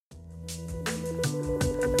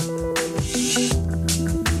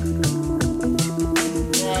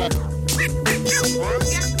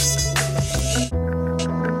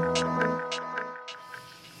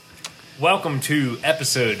welcome to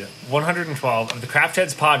episode 112 of the Craft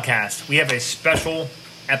Heads podcast. We have a special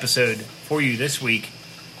episode for you this week.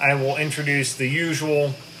 I will introduce the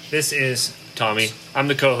usual. This is Tommy. I'm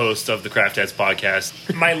the co-host of the Craft Heads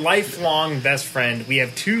podcast. My lifelong best friend. We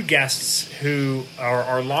have two guests who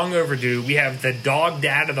are long overdue. We have the dog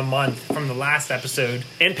dad of the month from the last episode.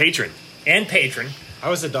 And patron. I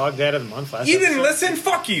was the dog dad of the month last You episode. didn't listen?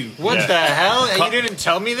 Fuck you. What Yeah. the hell? You didn't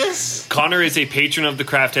tell me this? Connor is a patron of the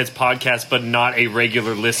Craft Heads podcast, but not a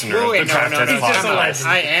regular listener of the Craft Heads He's just a podcast. legend.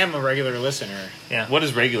 I am a regular listener. Yeah. What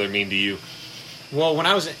does regular mean to you? Well, when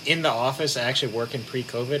I was in the office actually working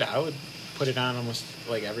pre-COVID, I would put it on almost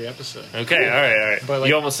like every episode. Okay, all right. But, like,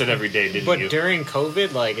 you almost said every day, didn't But you? during COVID,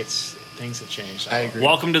 things have changed. I agree.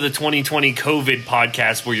 Welcome to the 2020 COVID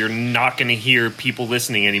podcast, where you're not going to hear people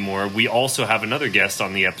listening anymore. We also have another guest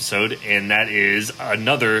on the episode, and that is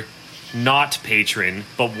another not patron,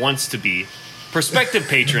 but wants to be. Prospective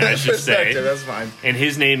patron, I should say. That's fine. And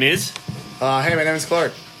his name is? Hey, my name is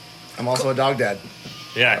Clark. I'm also a dog dad.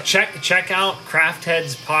 Yeah. Check out Craft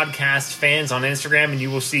Heads podcast fans on Instagram, and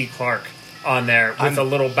you will see Clark on there with a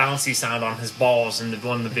little bouncy sound on his balls in the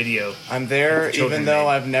video. I'm there With the children even though name.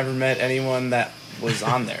 I've never met anyone that was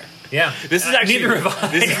on there. Yeah, This is actually neither have I.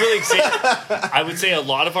 This is really exciting. I would say a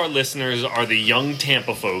lot of our listeners are the young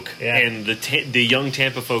Tampa folk, Yeah. and the young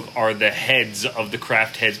Tampa folk are the heads of the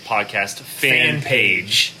Craft Heads podcast fan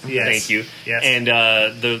page. Yes. Thank you. Yes. And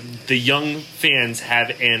the young fans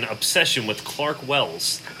have an obsession with Clark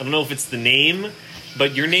Wells. I don't know if it's the name,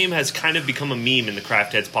 but your name has kind of become a meme in the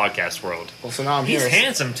Craft Heads podcast world. Well, so now I'm He's here.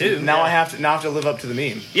 handsome too. Now I have to live up to the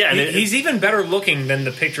meme. Yeah, and He's even better looking than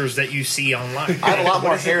the pictures that you see online. I have a lot What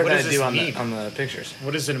more is it- hair what than does I this do on mean? the pictures.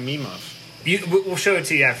 What is it a meme of? We'll show it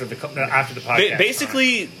to you after the podcast.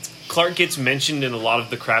 Basically, Clark gets mentioned in a lot of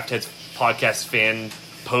the Craft Heads podcast fan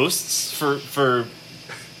posts for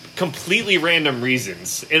completely random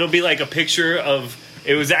reasons. It'll be like a picture of.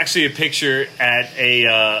 It was actually a picture at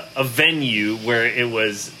a venue where it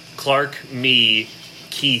was Clark, me,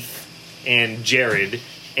 Keith, and Jared,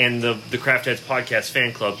 and the Craft Heads podcast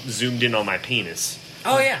fan club zoomed in on my penis.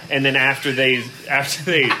 Oh yeah. And then after they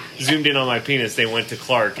zoomed in on my penis, they went to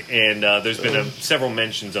Clark, and there's been several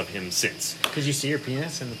mentions of him since. Could you see your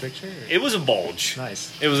penis in the picture? It was a bulge.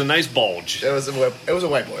 Nice. It was a nice bulge. It was a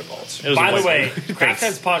white boy bulge. It was By a the white way, one. Craft Thanks.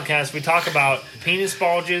 Heads podcast, we talk about penis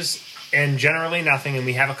bulges and generally nothing, and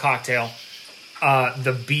we have a cocktail.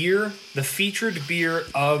 The featured beer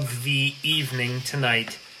of the evening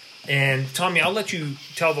tonight. And Tommy, I'll let you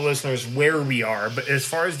tell the listeners where we are, but as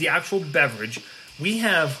far as the actual beverage, we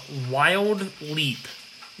have Wild Leap,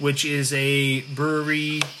 which is a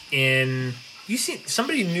brewery in...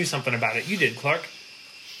 somebody knew something about it. You did, Clark.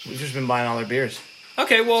 We've just been buying all their beers.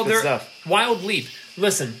 Okay, well, Good they're stuff. Wild Leap.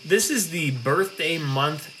 Listen, this is the birthday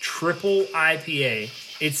month triple IPA.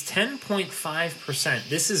 It's 10.5%.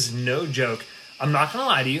 This is no joke. I'm not going to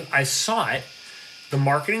lie to you. I saw it. The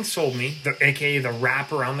marketing sold me, aka the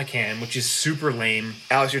wrap around the can, which is super lame.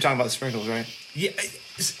 Alex, you're talking about the sprinkles, right? Yeah,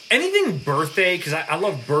 anything birthday, because I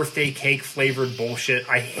love birthday cake flavored bullshit.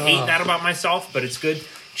 I hate that about myself, but it's good.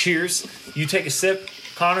 Cheers. You take a sip.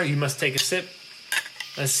 Connor, you must take a sip.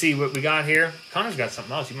 Let's see what we got here. Connor's got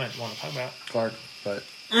something else you might want to talk about. Clark, but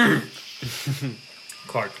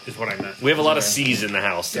Clark is what I meant. We have a lot of C's in the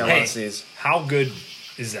house. yeah, a today. lot of C's. How good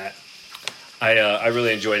is that? I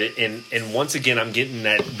really enjoyed it, and once again, I'm getting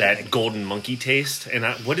that golden monkey taste. And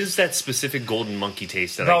what is that specific golden monkey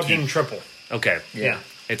taste that I Belgian keep? triple. Okay, Yeah.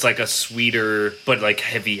 it's like a sweeter but like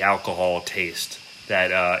heavy alcohol taste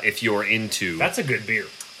that if you're into. That's a good beer.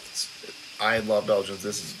 I love Belgians.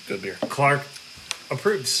 This is good beer. Clark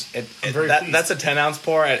approves. I'm very pleased. That's a 10-ounce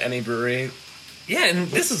pour at any brewery. Yeah, and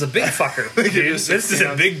this is a big fucker. Look at dude. this This is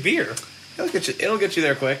a 16 big beer. It'll get you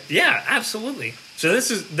there quick. Yeah, absolutely. So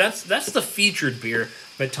that's the featured beer.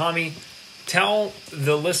 But Tommy, tell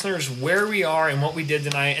the listeners where we are and what we did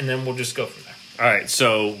tonight, and then we'll just go from there. All right,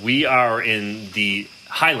 so we are in the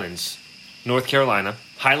Highlands, North Carolina.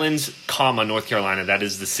 Highlands, North Carolina. That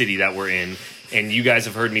is the city that we're in. And you guys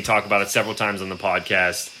have heard me talk about it several times on the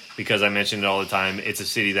podcast because I mention it all the time. It's a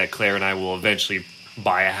city that Claire and I will eventually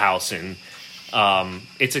buy a house in.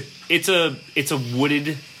 It's a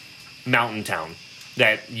wooded mountain town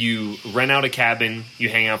that you rent out a cabin, you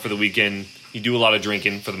hang out for the weekend, you do a lot of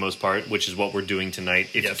drinking for the most part, which is what we're doing tonight.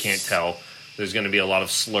 If Yes. you can't tell, there's going to be a lot of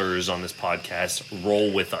slurs on this podcast.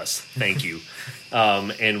 Roll with us. Thank you.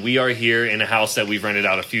 And we are here in a house that we've rented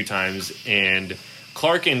out a few times, and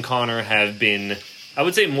Clark and Connor have been, I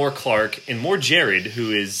would say more Clark and more Jared,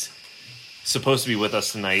 who is supposed to be with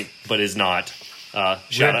us tonight, but is not.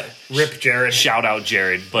 Rip Jared. Shout out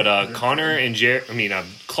Jared. But Connor and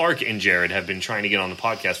Clark and Jared have been trying to get on the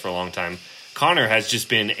podcast for a long time. Connor has just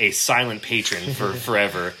been a silent patron for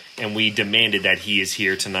forever, and we demanded that he is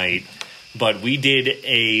here tonight. But we did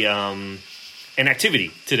an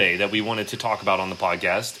activity today that we wanted to talk about on the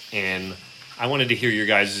podcast, and I wanted to hear your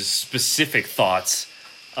guys' specific thoughts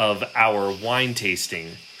of our wine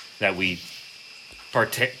tasting that we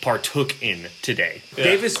partook in today.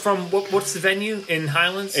 Davis, from what's the venue in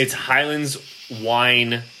Highlands? It's Highlands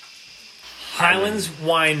Wine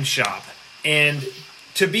Shop. And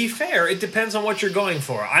to be fair, it depends on what you're going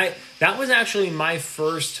for. That was actually my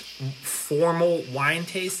first formal wine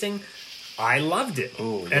tasting. I loved it.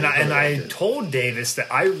 Ooh, I told Davis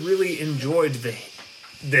that I really enjoyed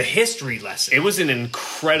the history lesson. It was an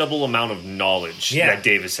incredible amount of knowledge that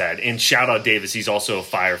Davis had. And shout out Davis, he's also a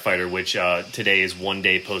firefighter, which today is one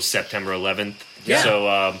day post September 11th. Yeah.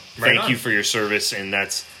 So thank you for your service, and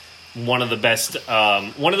that's one of the best,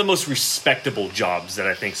 one of the most respectable jobs that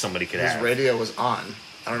I think somebody could have. His radio was on.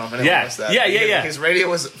 I don't know if anyone knows that. Yeah. His radio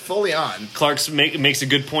was fully on. Clark's makes a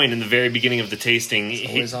good point in the very beginning of the tasting.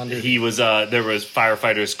 He was there was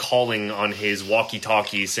firefighters calling on his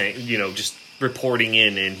walkie-talkie saying, just reporting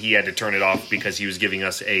in, and he had to turn it off because he was giving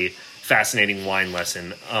us a fascinating wine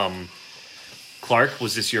lesson. Clark,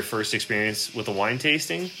 was this your first experience with a wine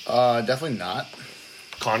tasting? Definitely not.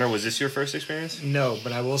 Connor, was this your first experience? No,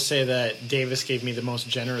 but I will say that Davis gave me the most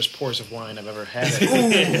generous pours of wine I've ever had.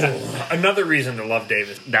 Another reason to love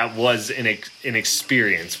Davis. That was an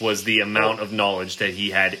experience, was the amount of knowledge that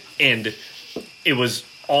he had, and it was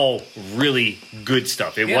all really good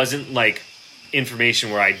stuff. It wasn't like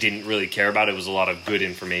information where I didn't really care about. It was a lot of good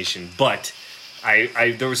information, but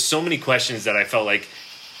I there were so many questions that I felt like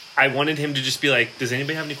I wanted him to just be like, does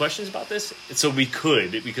anybody have any questions about this? So we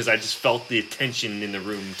could, because I just felt the attention in the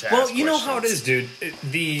room to ask questions. Know how it is, dude.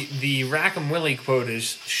 The Rackham Willie quote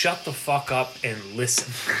is, shut the fuck up and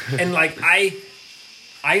listen. And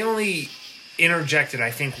I only interjected,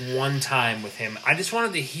 I think, one time with him. I just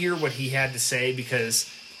wanted to hear what he had to say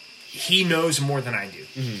because he knows more than I do.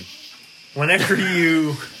 Mm-hmm. Whenever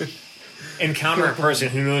you encounter a person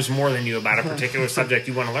who knows more than you about a particular subject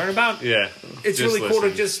you want to learn about, it's really cool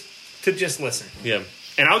to just listen. Yeah,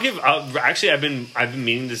 and I've been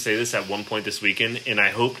meaning to say this at one point this weekend, and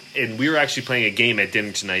I hope. And we were actually playing a game at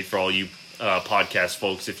dinner tonight for all you podcast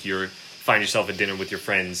folks. If you find yourself at dinner with your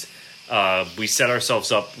friends, we set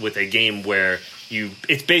ourselves up with a game where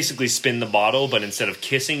it's basically spin the bottle, but instead of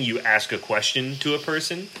kissing, you ask a question to a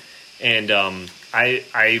person. And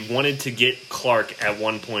I wanted to get Clark at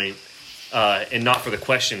one point. And not for the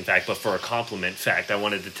question fact, but for a compliment fact. I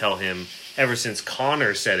wanted to tell him, ever since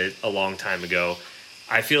Connor said it a long time ago,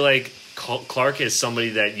 I feel like Clark is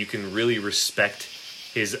somebody that you can really respect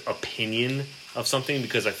his opinion of something,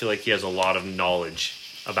 because I feel like he has a lot of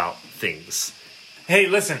knowledge about things. Hey,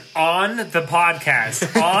 listen, on the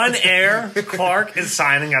podcast, on air, Clark is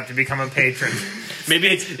signing up to become a patron. Maybe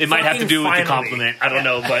it might have to do with the compliment. I don't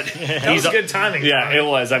know, but that was good timing. Yeah, it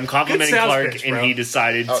was. I'm complimenting Clark, pitch, and he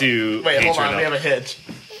decided to. Wait, hold on. up. We have a hitch.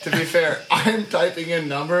 To be fair, I'm typing in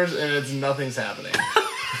numbers and nothing's happening.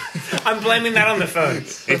 I'm blaming that on the phone.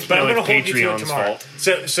 But I'm going to hold you to it Patreon's tomorrow.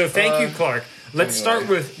 fault. So thank you, Clark. Let's start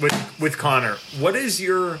with Connor. What is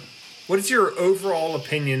your overall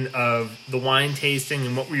opinion of the wine tasting,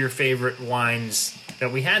 and what were your favorite wines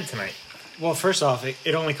that we had tonight? Well, first off,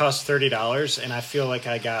 it only cost $30, and I feel like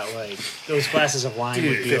I got those glasses of wine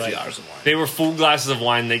would be $50 of wine. They were full glasses of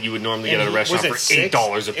wine that you would normally get at a restaurant for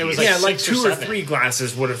 $8 a piece. It was like 6 or 2 or 7. 3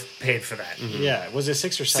 glasses would have paid for that. Mm-hmm. Yeah, was it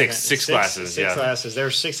 6 or 7? Six glasses. Six glasses. There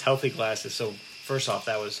were 6 healthy glasses. So first off,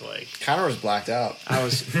 that was Connor was blacked out. I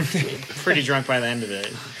was pretty drunk by the end of it.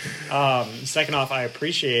 Second off, I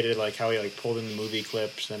appreciated how he pulled in the movie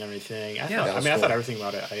clips and everything. I thought everything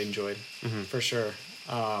about it I enjoyed for sure.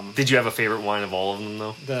 Did you have a favorite wine of all of them,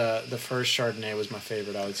 though? The first Chardonnay was my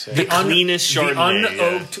favorite, I would say. The cleanest Chardonnay. The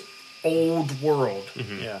unoaked Old World.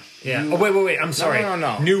 Mm-hmm. Yeah. Wait. I'm sorry.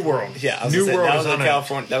 No. New World. Yeah, New World that was is the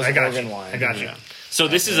California. That was I got Oregon you. wine. I got you. Yeah. So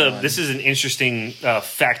this is an interesting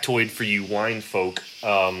factoid for you wine folk.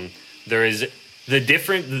 There is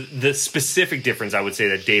the specific difference, I would say,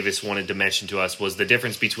 that Davis wanted to mention to us was the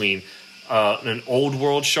difference between an Old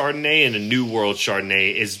World Chardonnay and a New World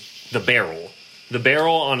Chardonnay is the barrel. The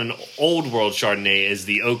barrel on an Old World Chardonnay is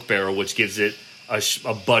the oak barrel, which gives it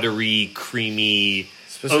a buttery, creamy,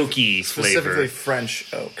 oaky flavor. Specifically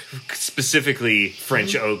French oak. Specifically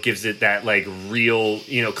French oak gives it that real,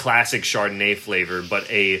 classic Chardonnay flavor.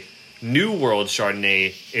 But a New World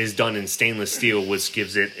Chardonnay is done in stainless steel, which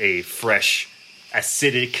gives it a fresh,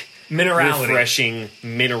 acidic, minerality, refreshing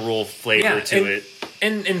mineral flavor to it.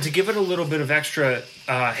 And to give it a little bit of extra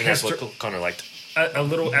And that's what Connor liked. a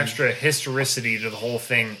little extra historicity to the whole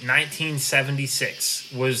thing.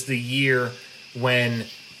 1976 was the year when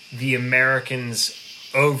the Americans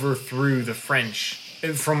overthrew the French.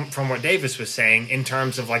 From what Davis was saying, in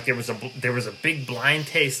terms of like there was a big blind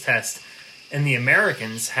taste test, and the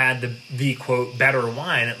Americans had the quote better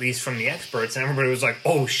wine, at least from the experts, and everybody was like,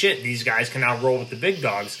 "Oh shit, these guys can now roll with the big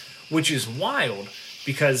dogs," which is wild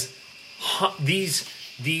because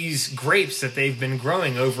these grapes that they've been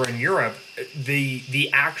growing over in Europe, the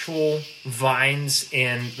actual vines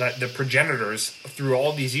and the progenitors through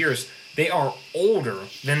all these years, they are older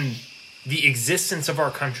than the existence of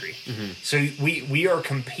our country. Mm-hmm. So we are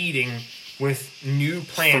competing with new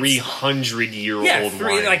plants. 300-year-old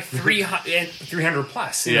wine. Like 300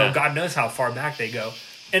 plus. You know, God knows how far back they go.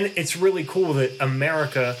 And it's really cool that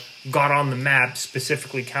America got on the map,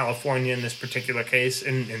 specifically California in this particular case,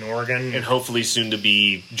 in Oregon. And hopefully soon to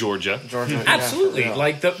be Georgia. Absolutely. Yeah.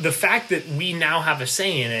 Like the fact that we now have a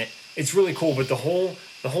say in it, it's really cool. But the whole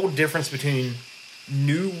difference between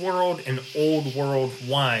New World and Old World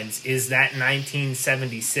wines is that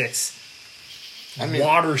 1976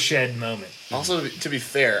 watershed moment. Also, to be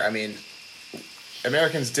fair, I mean,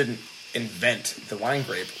 Americans didn't invent the wine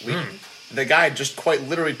grape. The guy just quite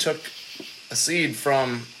literally took a seed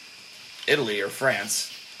from Italy or France.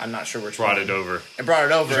 I'm not sure which one. Brought it over. And brought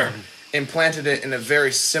it over and planted it in a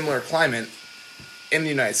very similar climate in the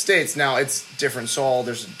United States. Now, it's different soil.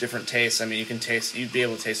 There's a different taste. I mean, you'd be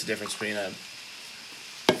able to taste the difference between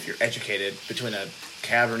if you're educated, between a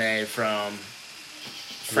Cabernet from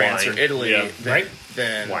France wine. or Italy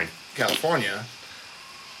than wine. California.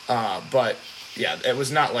 But, yeah, it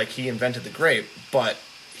was not like he invented the grape, but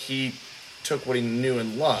he took what he knew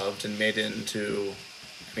and loved and made it into,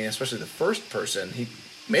 I mean, especially the first person, he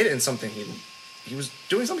made it in something he was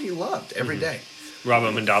doing something he loved every day.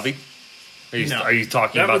 Robert Mondavi? Are you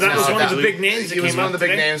talking about that was one of the specifically? big names that He was came one up of the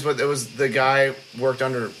big today? names, but it was the guy worked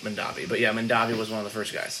under Mondavi. But yeah, Mondavi was one of the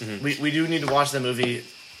first guys. We do need to watch the movie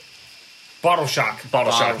Bottle Shock.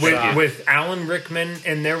 Bottle Shock. With Alan Rickman,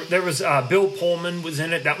 and there was Bill Pullman was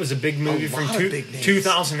in it. That was a big movie from lot of big names.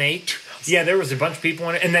 2008. Yeah, there was a bunch of people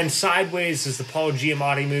in it. And then Sideways is the Paul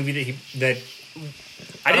Giamatti movie that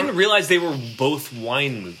I didn't realize they were both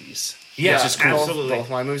wine movies. yeah, Yeah, is cool. absolutely. both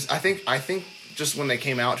my movies. I think just when they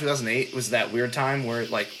came out, 2008 was that weird time where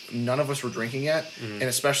like none of us were drinking yet, and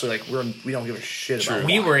especially like we don't give a shit about.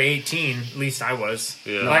 We wine. were 18, at least I was.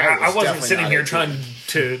 Yeah. Like, No, I was wasn't definitely sitting not here 18. trying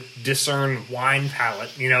to discern wine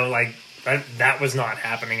palate. You know, like that was not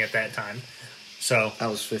happening at that time. So I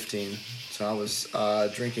was 15, so I was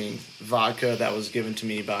drinking vodka that was given to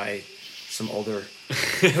me by some older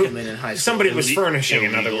women in high school. somebody was furnishing,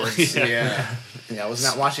 in other illegal. words. Yeah, I was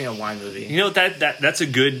not watching a wine movie. You know that's a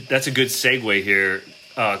good segue here,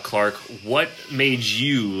 Clark. What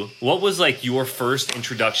was like your first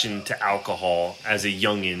introduction to alcohol as a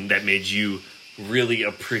youngin that made you really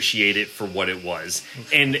appreciate it for what it was?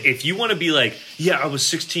 And if you want to be like, yeah, I was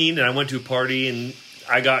 16 and I went to a party and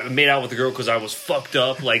I got made out with a girl because I was fucked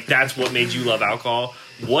up, like that's what made you love alcohol.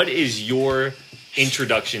 What is your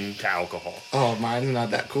introduction to alcohol? Oh, mine's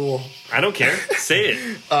not that cool. I don't care. Say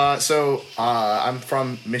it. So I'm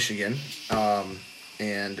from Michigan,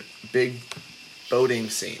 and big boating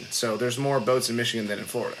scene. So there's more boats in Michigan than in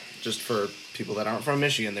Florida. Just for people that aren't from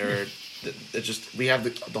Michigan, we have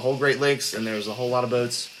the whole Great Lakes, and there's a whole lot of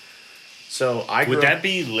boats. So Would that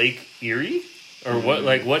be Lake Erie? Or what?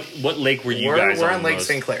 Like what lake were you we're, guys We're on on Lake most?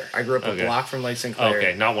 St. Clair. I grew up Okay. a block from Lake St. Clair.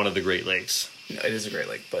 Okay, not one of the Great Lakes. No, it is a Great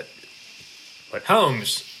Lake, but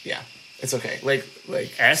Holmes. yeah, it's okay. Lake.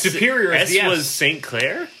 Superior is S the S. was St.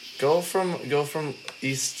 Clair? Go from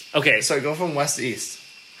east. Okay, Sorry, go from west to east.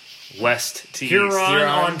 west to Huron, east. Huron.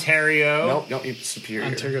 Ontario. Nope, Superior.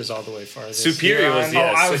 Ontario's all the way farthest. Superior was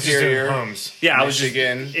Huron. I yes. was Superior. just doing Holmes. Yeah, I was just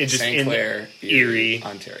Michigan, it just St. in Clair, Erie.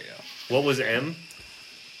 Ontario. What was M?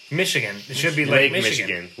 Michigan. It should be Lake Lake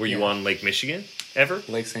Michigan. Were you on Lake Michigan ever?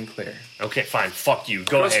 Lake St. Clair. Okay, fine. Fuck you.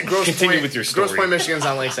 Go ahead. Continue Point, with your story. Grosse Pointe, Michigan's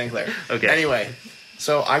on Lake St. Clair. Okay. Anyway,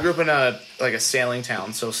 so I grew up in a sailing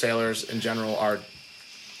town. So sailors in general are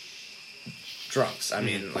drunks. I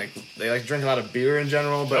mean, like they like to drink a lot of beer in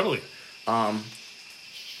general. But Totally.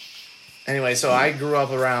 anyway, so I grew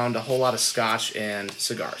up around a whole lot of scotch and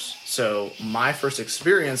cigars. So my first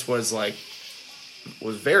experience was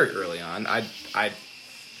very early on.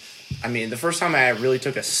 I mean, the first time I really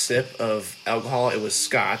took a sip of alcohol, it was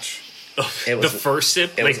scotch. It was the first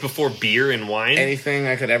sip, it like was- before beer and wine. anything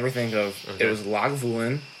I could ever think of. Okay. It was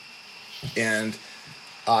Lagavulin, and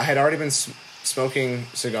I had already been smoking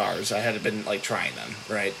cigars. I had been like trying them,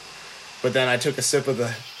 right? But then I took a sip of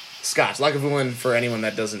the scotch. Lagavulin, for anyone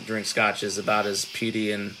that doesn't drink scotch, is about as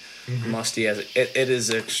peaty and musty as it is.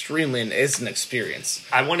 It's an experience.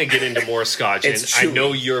 I want to get into more scotch, and It's I chewy.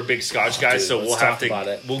 know you're a big scotch guy, dude, so let's we'll talk have to about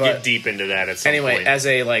it. we'll But get deep into that at some Anyway, point. as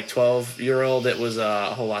a 12-year-old, it was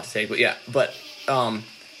a whole lot to take. But yeah,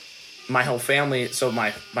 my whole family. So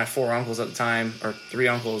my 4 uncles at the time, or 3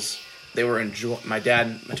 uncles, they were my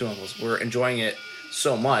dad, my 2 uncles were enjoying it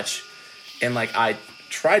so much, and like I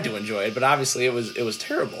tried to enjoy it, but obviously it was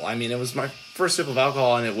terrible. I mean, it was my first sip of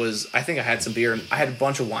alcohol, and I think I had some beer, and I had a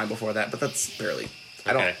bunch of wine before that, but that's barely.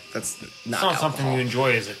 Okay. That's It's not not something alcohol. you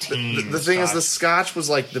enjoy as a teen. The thing is, the Scotch. scotch was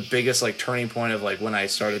like the biggest like turning point of like when I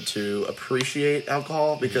started to appreciate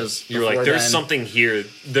alcohol, because You're like, before there's then- something here.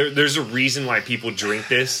 There's a reason why people drink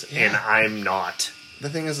this, and I'm not. The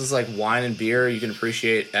thing is like wine and beer you can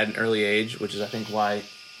appreciate at an early age, which is I think why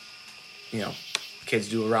kids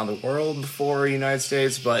do around the world before United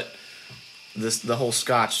States. But the whole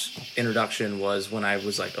scotch introduction was when I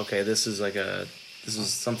was like, okay, this is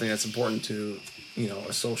something that's important to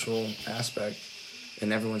a social aspect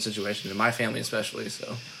in everyone's situation, in my family especially.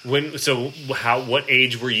 So What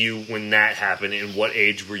age were you when that happened, and what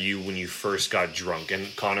age were you when you first got drunk?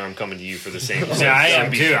 And Connor, I'm coming to you for the same. Yeah, I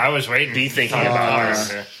am be- too. I was waiting. Be thinking about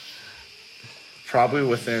this. probably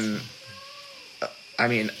within. I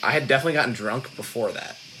mean, I had definitely gotten drunk before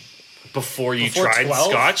that. Before you Before tried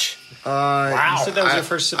 12? Scotch. Wow. You said that was your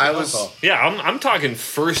first sip of alcohol. Yeah, I'm talking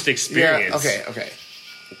first experience. Yeah. Okay.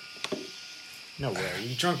 No way.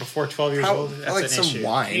 You drunk before 12 years How, old? That's like an some issue. You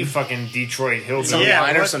wine. fucking Detroit hillbilly. Some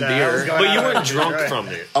wine or what some the hell is beer. going But you on? weren't drunk Right. from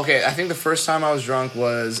it. Okay, I think the first time I was drunk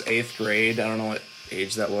was 8th grade. I don't know what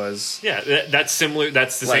age that was. Yeah, that's similar.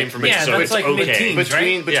 That's the Like- same for me. Yeah, so that's it's like okay.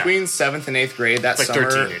 mid-teens. Between 7th and 8th grade that It's like summer.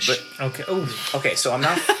 13-ish. But Okay. Oh, okay, so I'm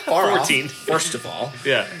not far 14. off. First of all,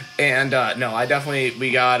 Yeah. and no, we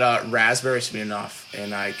got raspberry Smirnoff,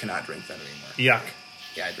 and I cannot drink that anymore. yuck.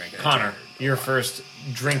 Yeah, I drank it. Connor, your first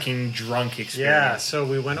drinking drunk Yeah, experience. so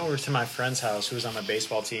we went over to my friend's house who was on my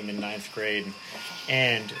baseball team in 9th grade,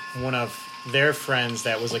 and one of their friends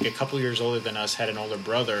that was like a couple years older than us had an older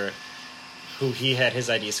brother who he had his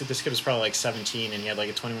ID. So this kid was probably like 17 and he had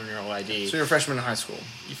like a 21-year-old ID. So you're a freshman in high school.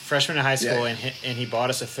 Freshman in high school, Yeah. and he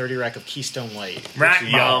bought us a 30 rack of Keystone Light. Rack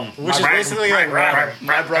Yum. Which is basically like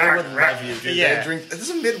My brother would love you, dude. Yeah. They drink. This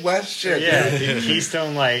is Midwest shit. Yeah, dude.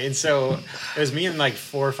 Keystone Light. And so it was me and like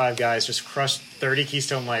 4 or 5 guys just crushed 30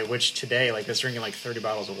 Keystone Light, which today, like, that's drinking like 30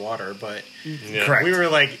 bottles of water. But Yeah. Correct. we were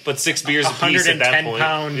like But 6 beers a piece at that point.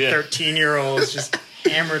 110-pound, Yeah. 13-year-olds just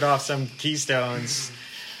hammered off some Keystones.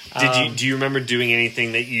 Do you remember doing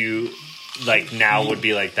anything that you like now would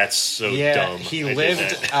be like that's so Yeah, dumb? he I did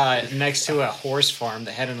lived that. next to a horse farm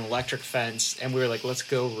that had an electric fence, and we were like, let's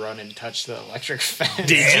go run and touch the electric fence.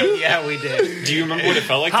 Did you? Yeah, we did. Do you remember what it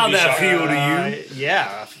felt like? How'd to be that shot? feel to you?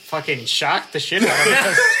 Yeah, fucking shocked the shit out of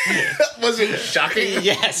us. Was it shocking?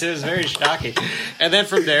 Yes, it was very shocking. And then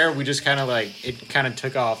from there, we just kind of like, it kind of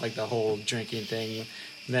took off, like the whole drinking thing.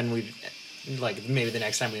 And then we, like, maybe the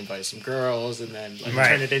next time we invited some girls, and then like, Right.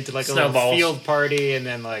 turned it into like a little Snowballs. field party, and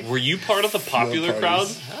then like, Were you part of the popular crowd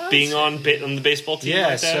parties. being on the baseball team? yeah.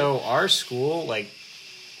 like that? So our school, like,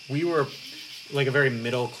 we were like a very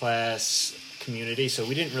middle class community, so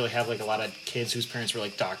we didn't really have like a lot of kids whose parents were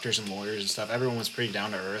like doctors and lawyers and stuff. Everyone was pretty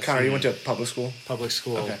down to earth. Connor, you went to public school? public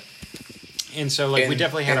school. Okay. And so, like, we In-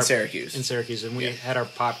 definitely had in our Syracuse. in Syracuse, and we Yeah. had our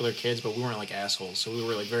popular kids, but we weren't like assholes. So we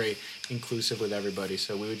were like very inclusive with everybody.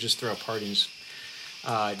 So we would just throw parties,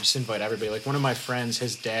 just invite everybody. Like one of my friends,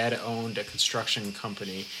 his dad owned a construction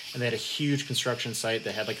company, and they had a huge construction site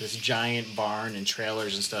that had like this giant barn and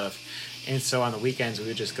trailers and stuff. And so on the weekends, we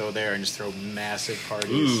would just go there and just throw massive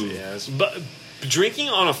parties. Ooh. Yeah, it was- But drinking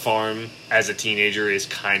on a farm as a teenager is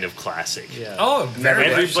kind of classic. yeah. Oh, very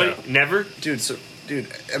much Everybody so. never. Dude,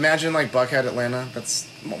 imagine like Buckhead, Atlanta. That's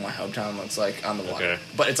what my hometown looks like on the water. Okay.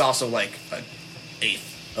 But it's also like an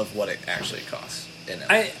eighth of what it actually costs. In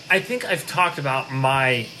LA. I think I've talked about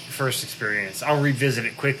my first experience. I'll revisit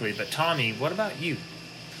it quickly. But Tommy, what about you?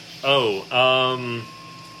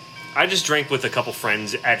 I just drank with a couple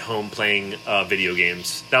friends at home playing video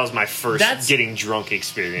games. That was my first That's- getting drunk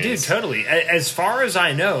experience. Dude, totally. As far as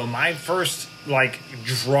I know, my first like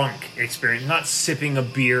drunk experience, not sipping a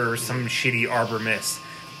beer or some shitty Arbor Mist,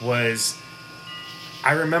 was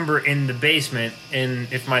I remember in the basement. And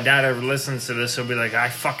if my dad ever listens to this, he'll be like, "I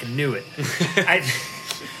fucking knew it."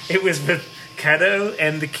 It was with Keto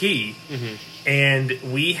and the Key, and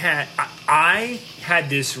we had I had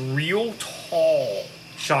this real tall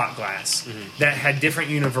shot glass that had different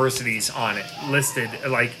universities on it listed,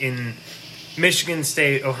 like in Michigan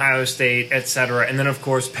State, Ohio State, etc. And then, of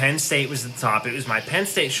course, Penn State was at the top. It was my Penn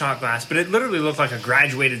State shot glass, but it literally looked like a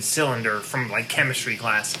graduated cylinder from, like, chemistry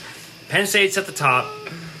class. Penn State's at the top,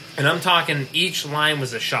 and I'm talking each line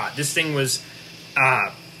was a shot. This thing was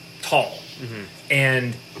tall.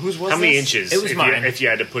 And Whose was How many this? inches? It was if mine. if you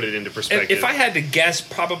had to put it into perspective. if I had to guess,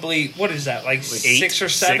 probably, what is that, like 8, 6 or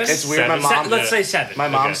 7? It's weird. My Seven? mom, Let's say 7. my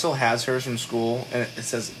mom Okay. still has hers from school, and it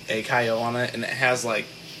says AKO on it, and it has like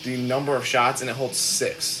the number of shots, and it holds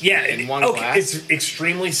 6. Yeah, in one okay, glass. it's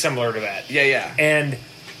extremely similar to that. Yeah. And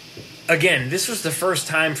again, this was the first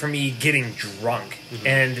time for me getting drunk.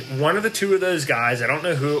 And one of the two of those guys, I don't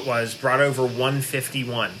know who it was, brought over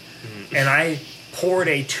 151. And I poured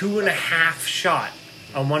a 2.5 shot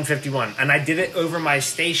on 151. And I did it over my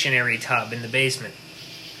stationary tub in the basement.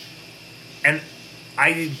 And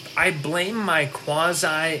I blame my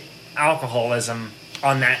quasi-alcoholism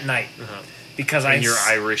on that night. Because in your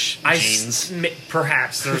Irish genes.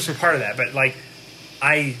 Perhaps there's a part of that, but like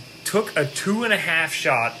I took a 2.5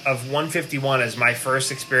 shot of 151 as my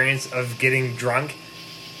first experience of getting drunk.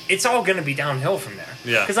 It's all going to be downhill from there.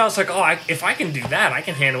 Yeah. Because I was like, if I can do that, I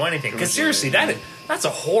can handle anything. Because seriously, that's a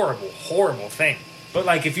horrible, horrible thing. But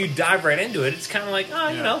like if you dive right into it, it's kind of like, you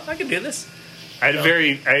know, I can do this. I had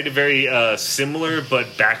a very similar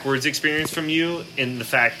but backwards experience from you in the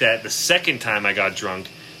fact that the second time I got drunk,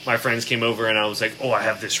 my friends came over and I was like, I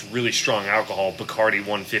have this really strong alcohol, Bacardi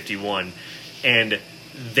 151. And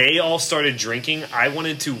they all started drinking. I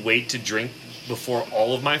wanted to wait to drink before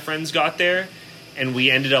all of my friends got there. And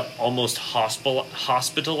we ended up almost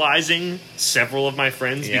hospitalizing several of my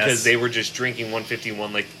friends because they were just drinking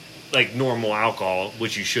 151 like normal alcohol,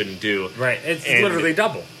 which you shouldn't do. Right. It's And- literally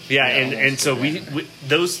double. Yeah, Yeah, and almost, so yeah. we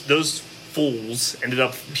those fools ended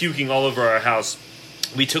up puking all over our house.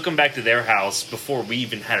 We took them back to their house before we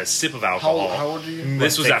even had a sip of alcohol. How old are you?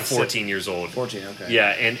 This was Take at a sip. 14 years old. 14. Okay. Yeah,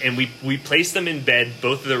 and we placed them in bed,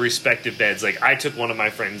 both of their respective beds. Like I took one of my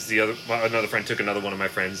friends, another friend took another one of my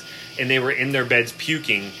friends, and they were in their beds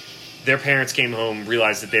puking. Their parents came home,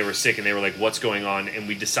 realized that they were sick, and they were like, "What's going on?" And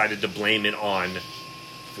we decided to blame it on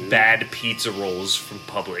bad pizza rolls from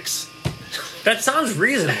Publix. That sounds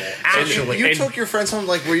reasonable, actually. You And- took your friends home.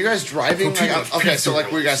 Like, were you guys driving? Like, okay, so like,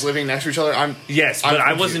 were you guys living next to each other? Yes, I'm but I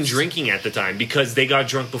confused. wasn't drinking at the time because they got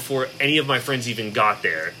drunk before any of my friends even got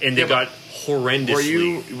there, and they Yeah, but got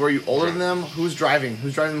horrendously. Were you older than them? Who's driving?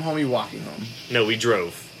 Who's driving them home? Or you walking home? No, we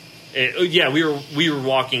drove. Yeah, we were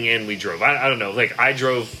walking and we drove. I don't know. Like I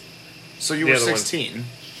drove. So you The were other one. 16.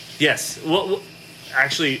 Yes. Well,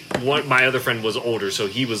 actually, my other friend was older, so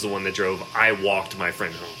he was the one that drove. I walked my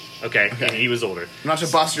friend home. Okay, and he was older. Not to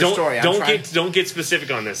bust your story. Don't get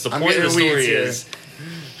specific on this. The I'm point of the getting story weeds is,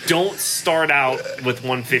 don't start out with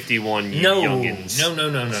 151, you No, youngins. no.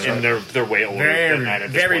 And they're way older than that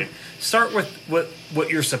at this very. point. Start with what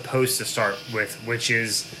you're supposed to start with, which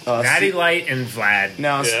is Uh, Natty see- Light and Vlad.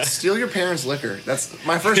 Now, Yeah. steal your parents' liquor. That's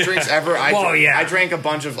my first drinks ever. Well, yeah. I drank a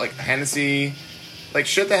bunch of like Hennessy, like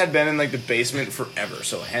shit that had been in like the basement forever.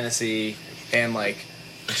 So Hennessy and like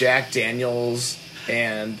Jack Daniels,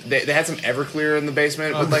 and they had some Everclear in the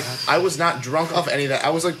basement. But like, I was not drunk off any of that. I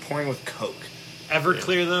was like pouring with Coke.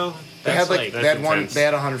 Everclear though. They had like that's they had one. intense. They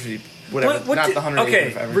had 150, whatever. not did- the 180. okay,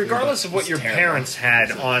 of Everclear, regardless but of what it's your terrible. parents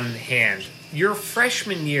had on hand, your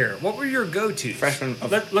freshman year, what were your go-tos? Freshman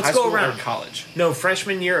of Let's high go school or around. college. No,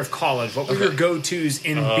 freshman year of college. What were your go-tos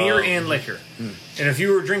in beer and liquor? And if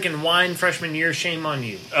you were drinking wine freshman year, shame on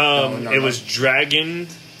you. No. It was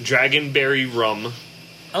Dragonberry rum.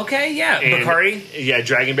 Okay, yeah, And, Bacardi. Yeah,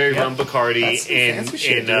 Dragonberry Yep. rum, Bacardi, That's some and fancy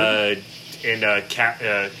shit,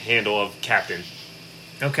 handle of Captain.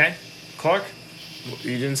 Okay, Clark.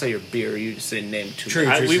 You didn't say your beer. You just said name two. True.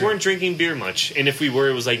 We weren't drinking beer much, and if we were,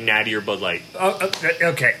 it was like Natty or Bud Light. Oh,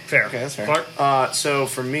 okay, fair. Okay, that's fair. Clark. So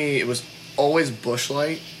for me, it was always Busch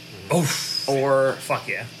Light Oh, or fuck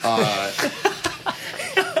yeah.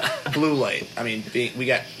 Blue Light. I mean, we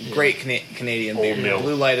got great Canadian beer. Old Mill.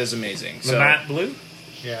 Blue Light is amazing. So Labatt Blue.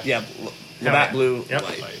 Yeah. yeah, yeah. Labatt Blue Yep.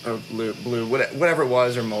 Light or Blue, whatever it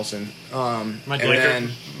was, or Molson. My And liquor-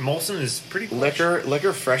 then Molson is pretty cool.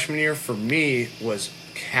 liquor freshman year for me was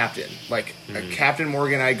Captain. Like Captain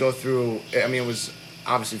Morgan, I go through. I mean, it was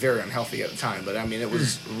obviously very unhealthy at the time, but I mean, it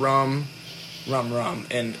was rum,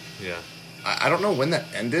 and Yeah. I don't know when that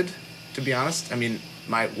ended, to be honest. I mean,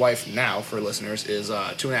 my wife now, for listeners, is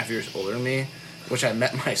 2.5 years older than me, which I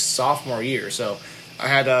met my sophomore year. So I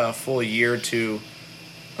had a full year to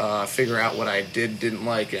figure out what I didn't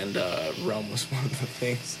like, and rum was one of the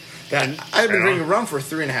things. That I've been drinking rum for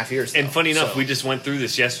 3.5 years. And though, funny enough, so- we just went through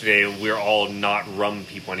this yesterday, and we're all not rum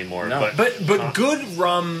people anymore. No. But But good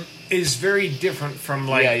rum is very different from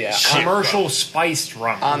like Yeah. commercial spiced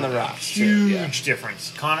rum. On the rocks, too, Huge yeah.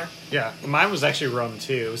 difference. Connor? Yeah, mine was actually rum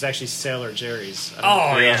too. It was actually Sailor Jerry's. I don't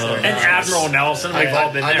Oh, know. yeah. And Admiral Nelson. We've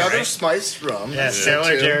all been there, Another right? spiced rum. Yeah, That's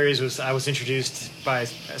Sailor it, too. Jerry's I was introduced by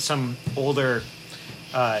some older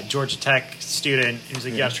Georgia Tech student. He was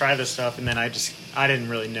like, "Yeah, try this stuff," and then I didn't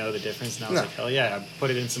really know the difference, and I was No. like, "Hell yeah!" I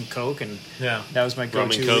put it in some Coke, and Yeah. that was my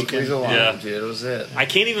Rum and go-to Coke. weekend. Leave it alone, Yeah. dude. It was it. I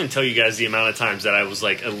can't even tell you guys the amount of times that I was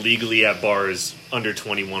like illegally at bars under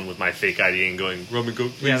 21 with my fake ID and going rum and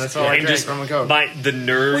coke. Please. Yeah, that's all I and drank, just rum and Coke. the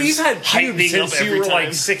nerves. Well, you've had heightening pubes since up you every were time.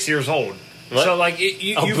 like 6 years old. What? So like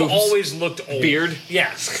Oh, you've boobs. always looked old. Beard?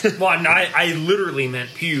 Yes. Well, no, I literally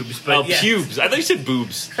meant pubes, but Oh, yes. pubes. I thought you said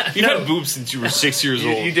boobs. You've No. had boobs since you were 6 years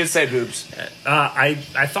old. You did say boobs. I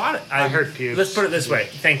thought I heard pubes. Let's put it this way.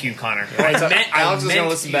 Thank you, Connor. I So meant Alex is meant going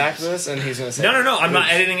to listen back to pubes. this, and he's going to say, No. I'm not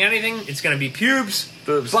boobs. editing anything. It's going to be pubes.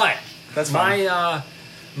 Boobs. But That's fine.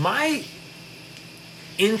 my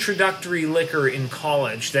introductory liquor in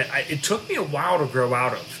college that it took me a while to grow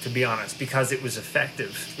out of, to be honest, because it was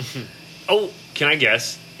effective. Oh, can I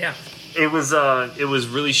guess? Yeah. It was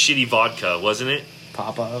really shitty vodka, wasn't it?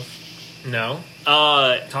 Popov. No.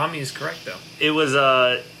 Uh, Tommy is correct though.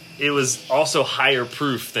 it was also higher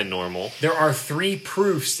proof than normal. There are 3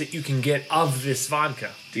 proofs that you can get of this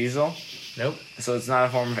vodka. Diesel. Nope. So it's not a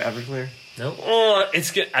form of Everclear. Nope. Oh,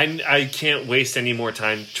 it's good. I can't waste any more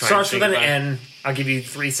time trying Starts to with think an about N. I'll give you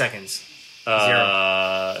 3 seconds.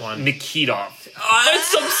 Zero. One. Nikitov. I'm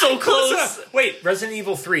so close. enough. Wait, Resident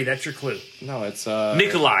Evil 3. That's your clue. No, it's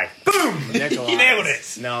Nikolai. Nikolai. You nailed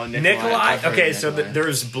it. No, Nikolai. I've heard Okay, of so Nikolai.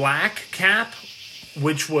 there's Black Cap,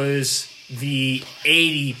 which was the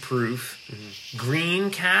 80 proof. Green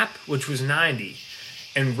Cap, which was 90.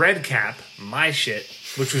 And Red Cap, my shit,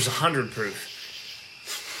 which was 100 proof.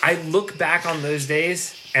 I look back on those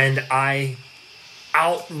days and I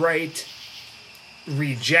outright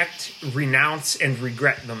reject, renounce, and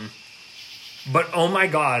regret them. But oh my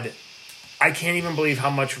god, I can't even believe how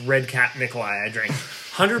much Red Cap Nikolai I drank.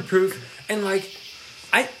 100 proof, and like,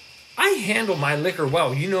 I handle my liquor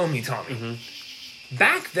well. You know me, Tommy.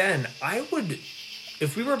 Back then, I would,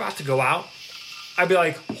 if we were about to go out, I'd be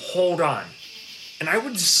like, hold on. And I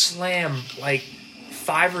would slam like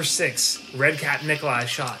 5 or 6 Red Cap Nikolai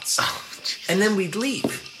shots. And then we'd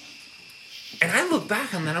leave. And I look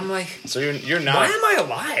back on that, I'm like, So you're not. why am I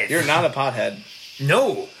alive? You're not a pothead.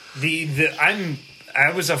 No.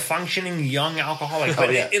 I was a functioning young alcoholic,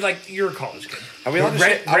 but yeah. like, you're a college kid. Are we allowed to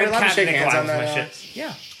shake- are we allowed to Cap shake hands Nikolai on was my that, shit. Alex?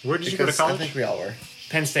 Yeah. Where did you go to Because I college? think we all were.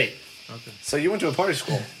 Penn State. So you went to a party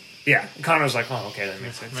school. Yeah. Connor's like, oh, okay, that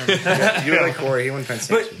makes sense. You were like Corey. He went to Penn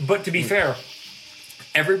State. But to be fair,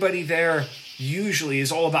 everybody there usually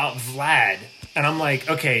is all about Vlad. And I'm like,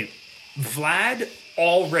 okay, Vlad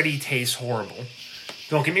already tastes horrible.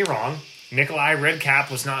 Don't get me wrong. Nikolai Red Cap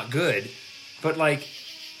was not good. But like,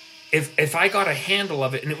 if I got a handle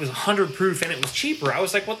of it and it was 100 proof and it was cheaper, I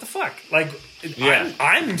was like, what the fuck? Like, Yeah.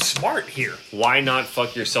 I'm smart here. Why not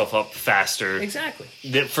fuck yourself up faster Exactly.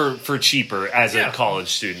 for cheaper as Yeah. a college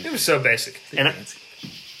It student? was so basic. And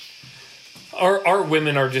Our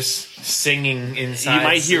women are just singing inside. you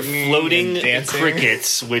might hear singing floating and dancing.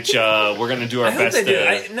 crickets, which we're going to do our I hope best they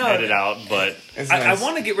to do. No. edit out. But It's I nice.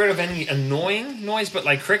 want to get rid of any annoying noise, but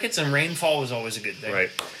like crickets and rainfall is always a good thing. right,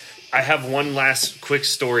 I have one last quick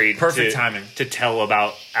story. Perfect timing. to tell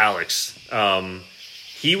about Alex.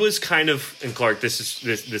 He was kind of, and Clark,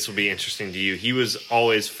 this will be interesting to you. He was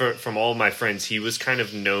always, from all of my friends, he was kind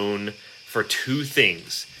of known for 2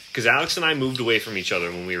 things. Because Alex and I moved away from each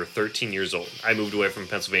other when we were 13 years old. I moved away from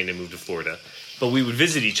Pennsylvania and moved to Florida. But we would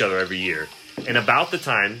visit each other every year. And about the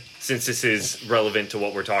time, since this is relevant to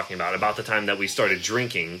what we're talking about the time that we started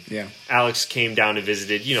drinking, Yeah. Alex came down and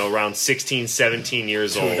visited, around 16, 17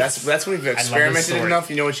 years old. That's when we've this experimented story. enough.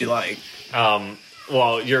 You know what you like.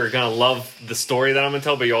 Well, you're going to love the story that I'm going to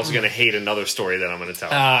tell, but you're also going to hate another story that I'm going to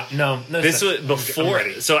tell. No. This was I'm before.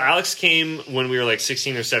 ready. So Alex came when we were like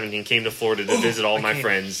 16 or 17. Came to Florida to visit all my can't.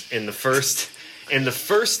 friends. And the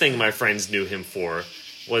first thing my friends knew him for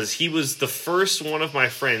was he was the first one of my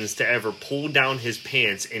friends to ever pull down his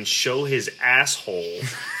pants and show his asshole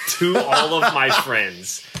to all of my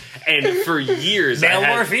friends. And for years,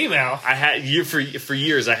 Male or female? I had for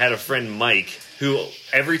years. I had a friend Mike who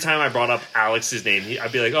every time I brought up Alex's name,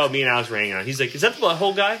 I'd be like, "Oh, me and Alex were hanging out." He's like, "Is that the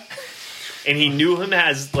butthole guy?" And he knew him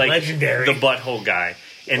as like Legendary. the butthole guy.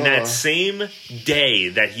 And that same day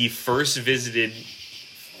that he first visited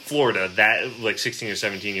Florida, that like 16 or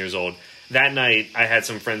 17 years old, that night I had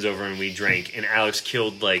some friends over and we drank, and Alex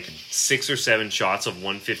killed like 6 or 7 shots of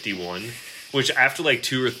 151, which after like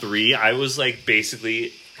 2 or 3, I was like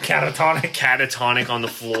basically catatonic on the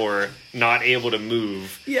floor, not able to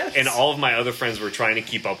move. Yes. And all of my other friends were trying to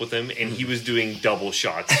keep up with him, and he was doing double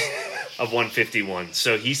shots of 151.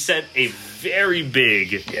 So he set a very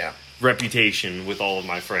big Yeah. reputation with all of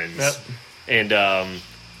my friends. Yep. And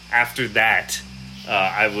after that,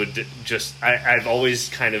 I've always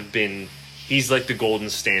kind of been, he's like the golden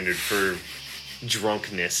standard for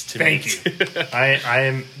drunkenness to me. Thank you. I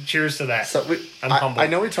am. Cheers to that. So I'm humbled. I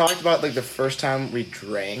know we talked about like the first time we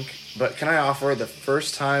drank, but can I offer the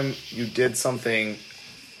first time you did something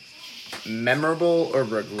memorable or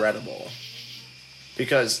regrettable?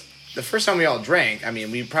 Because the first time we all drank, I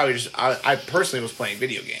mean, we probably just I personally was playing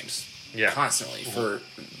video games Yeah. constantly for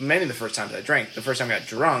many of the first times I drank. The first time I got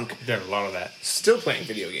drunk, Did a lot of that. still playing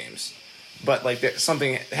video games. But like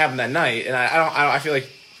something happened that night, and I feel like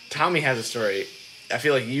Tommy has a story. I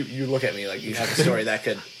feel like you look at me like you have a story that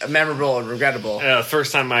could memorable or regrettable.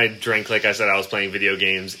 First time I drank, like I said, I was playing video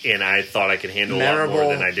games, and I thought I could handle a lot Memorable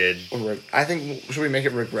more than I did. I think should we make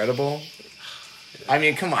it regrettable? I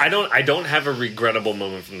mean, come on. I don't have a regrettable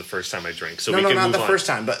moment from the first time I drank, so we no, can not move the on. first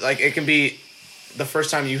time, but like it can be the first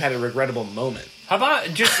time you had a regrettable moment. How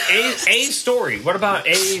about just a story? What about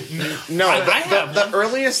a? No, I have the one.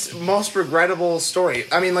 earliest, most regrettable story.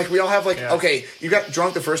 I mean, like we all have like Yeah. okay, you got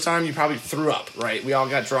drunk the first time, you probably threw up, right? We all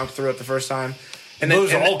got drunk, threw up the first time, and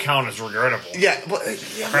Those and all count as regrettable. yeah, but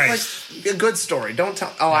Christ. like a good story. Don't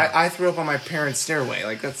tell. Oh, I threw up on my parents' stairway.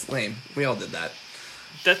 Like that's lame. We all did that.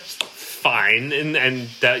 That's fine, and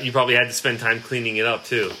that you probably had to spend time cleaning it up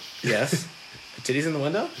too. Yes. Titties in the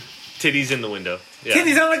window. Titties in the window. Yeah.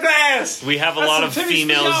 Titties on the glass. We have a That's lot some of titties for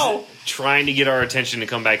females y'all. trying to get our attention to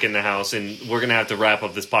come back in the house, and we're gonna have to wrap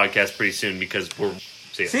up this podcast pretty soon because we're.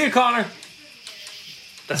 See ya. See you, Connor.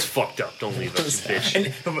 That's fucked up. Don't leave us, you bitch.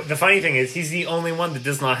 And the funny thing is, he's the only one that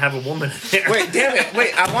does not have a woman in there. Wait, damn it!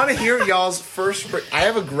 Wait, I want to hear y'all's first. I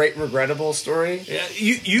have a great regrettable story. Yeah,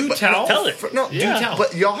 you tell. tell it. No, Yeah. tell.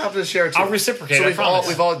 But y'all have to share it too. I'll reciprocate, So I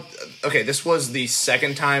we've all, promise. okay. This was the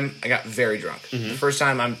second time I got very drunk. The first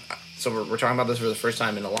time we're talking about this for the first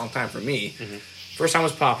time in a long time for me. First time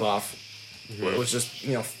was pop off. Where it was just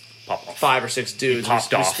Pop off. 5 or 6 dudes.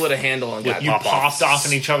 popped we off. split a handle and got You Pop popped off. off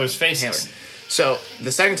in each other's faces. hammered. So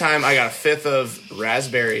the second time I got a fifth of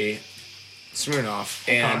raspberry Smirnoff,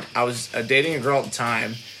 and I was dating a girl at the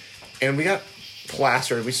time, and we got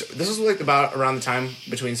plastered. This was like about around the time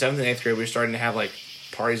between 7th and 8th grade. We were starting to have like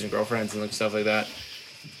parties and girlfriends and like stuff like that.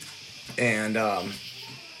 And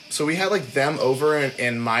so we had like them over,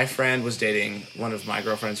 and my friend was dating one of my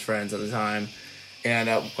girlfriend's friends at the time. And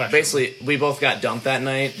basically, we both got dumped that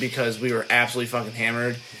night because we were absolutely fucking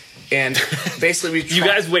hammered. And basically, You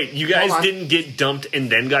guys Hold on. didn't get dumped and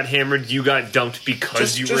then got hammered. You got dumped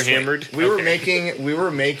because you were wait. hammered. We were Okay.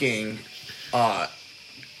 making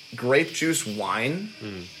grape juice wine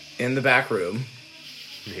in the back room.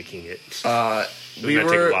 making it. We That'd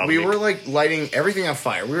take a while to make. were like lighting everything on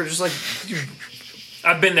fire. We were just like,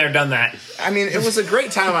 I've been there, done that. I mean, it was a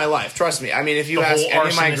great time of my life. Trust me. I mean, if you The ask whole any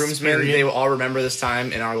of my arsonist groomsmen, period. they will all remember this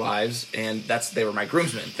time in our lives, and they were my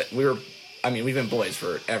groomsmen. We've been boys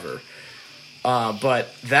forever.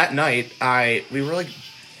 But that night, we were like,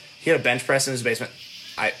 he had a bench press in his basement.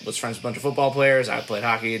 I was friends with a bunch of football players. I played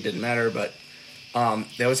hockey. It didn't matter, but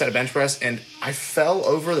they always had a bench press, and I fell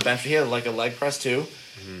over the bench. He had like a leg press too,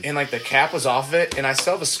 and like the cap was off of it, and I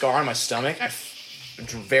still have a scar on my stomach.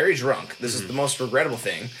 Very drunk. This is the most regrettable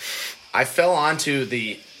thing. I fell onto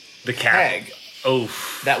the The cap. peg Oh,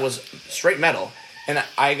 that was straight metal, and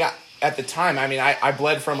I got at the time. I mean, I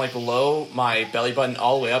bled from like below my belly button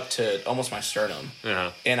all the way up to almost my sternum,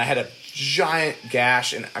 and I had a giant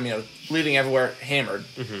gash, and I mean, I was bleeding everywhere, hammered.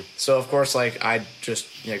 So of course, like I just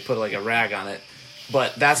put like a rag on it.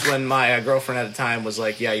 But that's when my girlfriend at the time was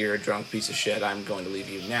like, "Yeah, you're a drunk piece of shit. I'm going to leave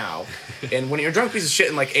you now." And when you're a drunk piece of shit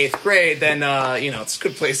in like 8th grade, then it's a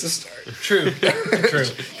good place to start. True.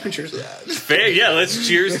 Cheers to that. fair. Yeah, let's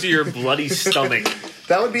cheers to your bloody stomach.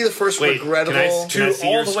 That would be the first Wait, regrettable. can I see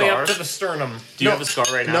all your the way up scar? to the sternum. Do you have a scar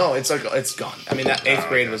right now? No, it's like it's gone. I mean, that 8th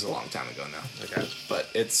grade okay. was a long time ago now. Okay. But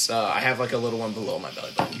it's I have like a little one below my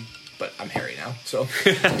belly button, but I'm hairy now, so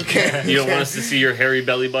you can't, You don't want us to see your hairy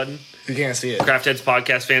belly button? you can't see it. Craft Heads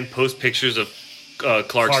podcast fan, post pictures of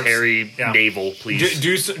Clark's hairy yeah. navel, please.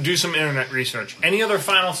 Do some internet research. Any other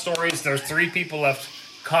final stories? There's 3 people left.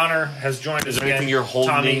 Connor has joined us Is there again. anything you're holding,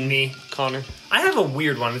 Tommy, me. Connor? I have a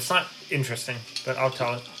weird one. It's not interesting, but I'll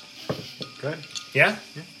tell it. Go ahead. Yeah?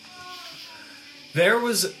 There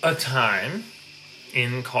was a time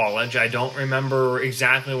in college, I don't remember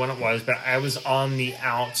exactly when it was, but I was on the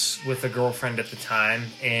outs with a girlfriend at the time,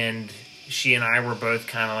 and she and I were both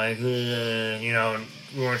kind of like, and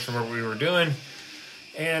we weren't sure what we were doing.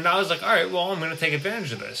 And I was like, all right, well, I'm going to take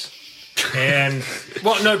advantage of this. And,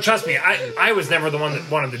 well, no, trust me, I was never the one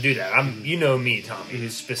that wanted to do that. You know me, Tommy,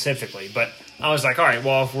 specifically. But I was like, all right,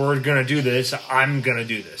 well, if we're going to do this, I'm going to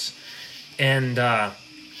do this. And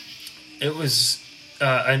it was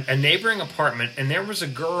a neighboring apartment, and there was a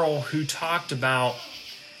girl who talked about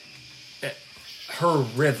her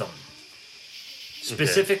rhythm.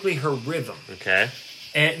 Specifically, her rhythm. Okay.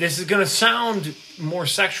 And this is going to sound more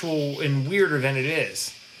sexual and weirder than it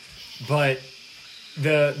is. But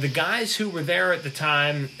the guys who were there at the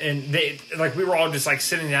time, and they, like, we were all just, like,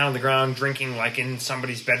 sitting down on the ground drinking, like, in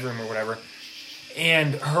somebody's bedroom or whatever.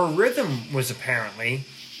 And her rhythm was apparently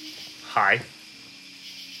Hi.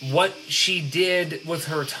 what she did with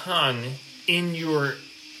her tongue in your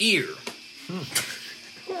ear.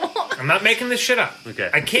 I'm not making this shit up. Okay.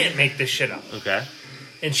 I can't make this shit up. Okay.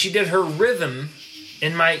 And she did her rhythm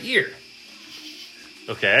in my ear.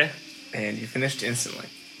 Okay. And you finished instantly.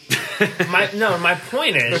 My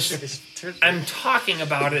point is, I'm talking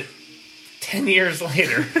about it 10 years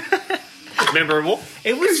later. Memorable.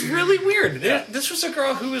 It was really weird. This was a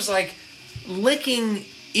girl who was like licking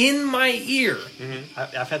in my ear.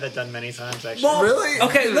 I've had that done many times, actually. Well, Really?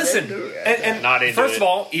 Okay, listen. And Not into first it. of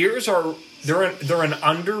all, ears are they're an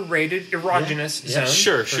underrated erogenous zone.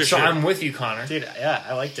 Sure. So I'm with you, Connor. Dude, yeah,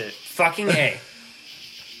 I liked it. Fucking A.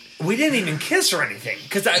 We didn't even kiss or anything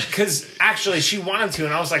because actually she wanted to,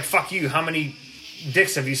 and I was like, "Fuck you! How many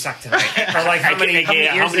dicks have you sucked tonight?" Or like, how many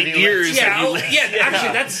ears Yeah, have you licked? yeah.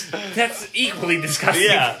 Actually, that's equally disgusting.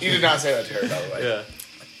 Yeah. You did not say that to her, by the way. Yeah.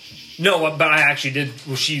 No, but I actually did.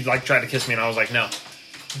 Well, she like tried to kiss me, and I was like, no.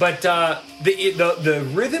 But the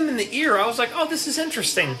rhythm in the ear, I was like, oh, this is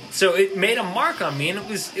interesting. So it made a mark on me, and it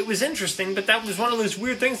was interesting. But that was one of those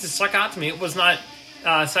weird things that stuck out to me. It was not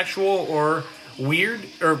sexual or weird,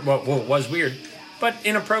 or well, it was weird, but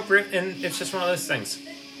inappropriate, and it's just one of those things.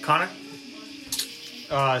 Connor?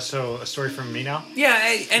 So a story from me now? Yeah,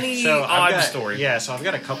 any So odd story. Yeah, so I've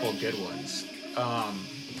got a couple of good ones.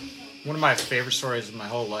 One of my favorite stories of my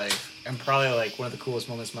whole life, and probably like one of the coolest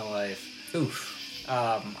moments of my life. Oof.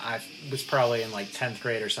 I was probably in like 10th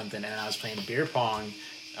grade or something, and I was playing beer pong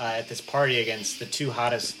at this party against the two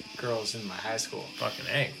hottest girls in my high school. Fucking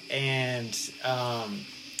A. And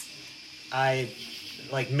I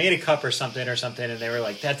like made a cup or something, and they were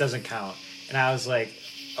like, that doesn't count. And I was like,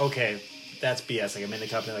 okay, that's BS. Like, I made the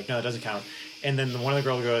cup, and they're like, no, it doesn't count. And then one of the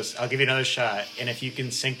girls goes, I'll give you another shot, and if you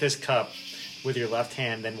can sink this cup with your left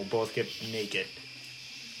hand, then we'll both get naked.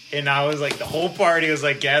 And I was like, the whole party was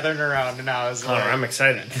like gathering around, and I was Connor, like, I'm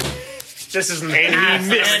excited. This is And he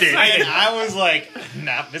missed it. and I was like,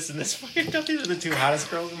 not missing this fucking cup. These are the two hottest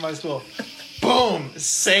girls in my school. Boom,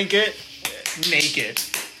 sank it, naked.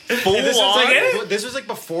 Full And on. this was like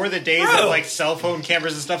before the days Bro. of like cell phone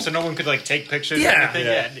cameras and stuff, so no one could like take pictures. Yeah. or anything.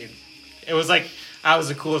 Yeah. Dude. It was like I was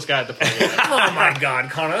the coolest guy at the party. Oh my God,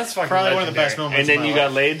 Connor, that's fucking Probably one of the legendary. best moments. And then of my you got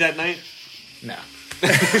life. laid that night? no,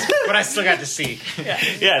 but I still got to see.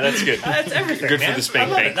 Yeah, that's good. That's everything. Good for man. the spank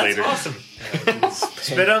I love bank it. That's later. awesome.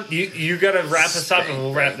 Spit up. You got to wrap us up, and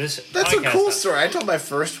we'll wrap this. That's a podcast cool up. story. I told my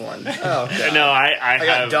first one. Oh, God. No, I I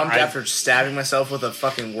got have, dumped I- after stabbing myself with a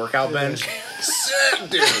fucking workout bench. Sick,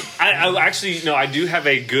 dude. I actually no, I do have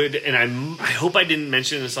a good, and I hope I didn't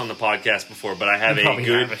mention this on the podcast before, but I have You a probably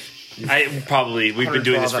good. haven't. We've been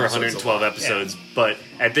doing this for 112 112 episodes, but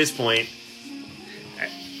at this point,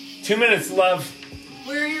 2 minutes, love.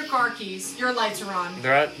 Where are your car keys? Your lights are on.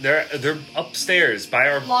 they're upstairs by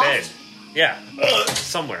our Loft? bed. Yeah,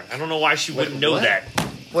 somewhere. I don't know why she wouldn't know what? that.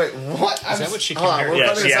 Wait, what? Is that what she Hold on, compared? we're Yeah,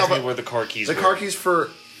 probably she gonna asked tell, me where the car keys the were. car keys for.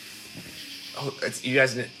 Oh, it's you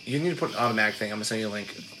guys. You need to put an automatic thing. I'm gonna send you a link.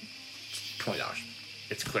 $20.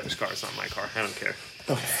 It's Claire's car. It's not my car. I don't care.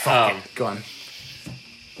 Go on.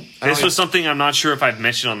 This was something I'm not sure if I've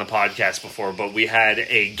mentioned on the podcast before, but we had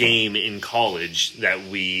a game in college that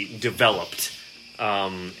we developed,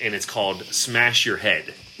 and it's called Smash Your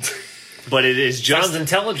Head. But it is Sounds just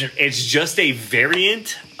intelligent. it's just a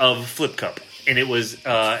variant of Flip Cup, and it was.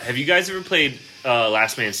 Have you guys ever played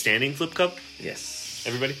Last Man Standing Flip Cup? Yes.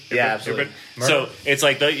 Everybody? Yeah, absolutely. So it's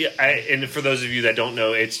like and for those of you that don't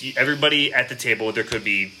know, it's everybody at the table. There could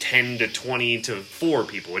be 10 to 20 to 4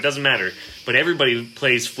 people. It doesn't matter. But everybody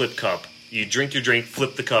plays Flip Cup. You drink your drink,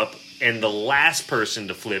 flip the cup, and the last person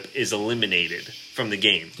to flip is eliminated from the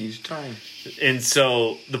game. Use time. And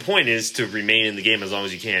so the point is to remain in the game as long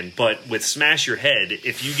as you can. But with Smash Your Head,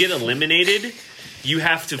 if you get eliminated, you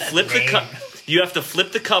have to flip the cup. You have to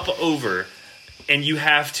flip the cup over. And you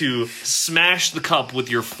have to smash the cup with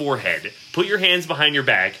your forehead. Put your hands behind your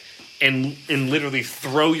back and literally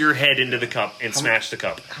throw your head into the cup and smash the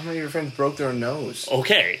cup. How many of your friends broke their nose?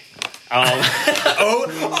 Okay.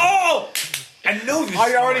 Oh! I know this.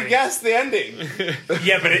 I already story. guessed the ending.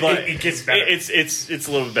 Yeah, but But it gets better. It's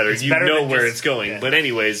a little bit better. You better know than where just- it's going. yeah. But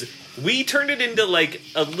anyways, we turned it into like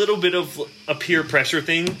a little bit of a peer pressure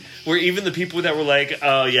thing, where even the people that were like,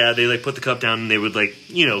 oh yeah, they like put the cup down and they would like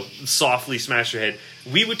softly smash their head.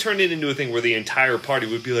 We would turn it into a thing where the entire party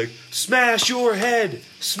would be like, smash your head,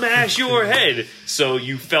 smash your head. So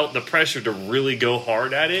you felt the pressure to really go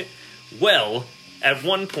hard at it. Well, at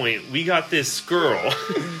one point we got this girl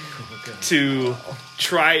to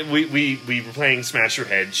try. We were playing Smash Your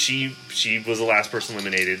Head. She was the last person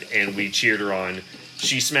eliminated, and we cheered her on.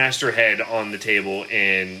 She smashed her head on the table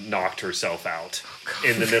and knocked herself out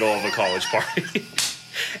in the middle of a college party.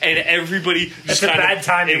 And everybody just That's a kind bad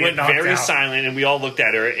time to It get went knocked very out. silent, and we all looked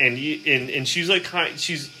at her, and she's like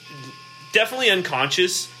she's definitely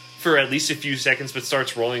unconscious for at least a few seconds, but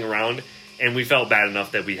starts rolling around. And we felt bad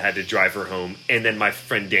enough that we had to drive her home. And then my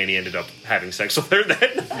friend Danny ended up having sex with her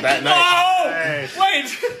that night. Oh! Wait!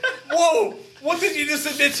 Whoa! What did you just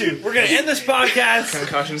admit to? We're gonna end this podcast.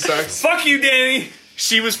 Concussion sucks. Fuck you, Danny.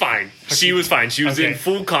 She was fine. She was fine. She was Okay. in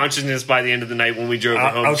full consciousness by the end of the night when we drove her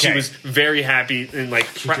home. okay. She was very happy and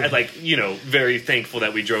very thankful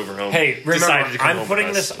that we drove her home. Hey, remember, Decided to come I'm home putting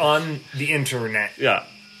with us. this on the internet. Yeah.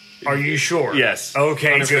 Are you sure? Yes.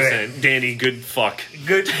 Okay, 100%. good. Danny, good fuck.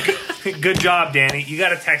 Good job, Danny. You got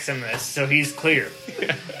to text him this so he's clear.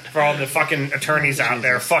 For all the fucking attorneys out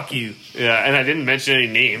there, fuck you. Yeah, and I didn't mention any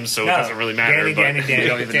names, so it doesn't really matter. Danny, but Danny, We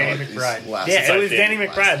don't even Danny know his McBride. last Yeah, name. it was Danny Danny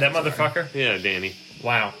McBride, that motherfucker. Yeah, Danny.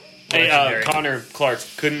 Wow. Hey, Legendary. Connor Clark,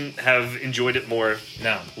 couldn't have enjoyed it more.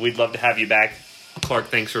 No. We'd love to have you back. Clark,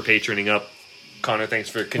 thanks for patroning up. Connor, thanks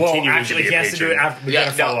for continuing Well, actually, to he be a has to do patron. it after. We Yeah,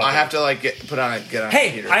 gotta follow no, up. I have to like get on a Hey,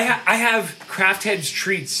 computer. I have Craft Heads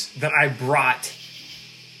treats that I brought.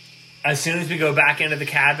 As soon as we go back into the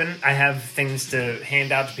cabin, I have things to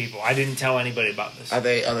hand out to people. I didn't tell anybody about this. Are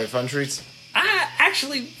they fun treats?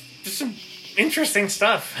 Actually, there's some interesting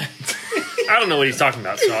stuff. I don't know what he's talking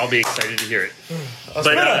about, so I'll be excited to hear it.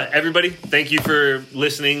 But everybody, thank you for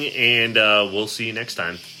listening, and we'll see you next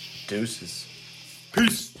time. Deuces.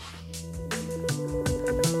 Peace.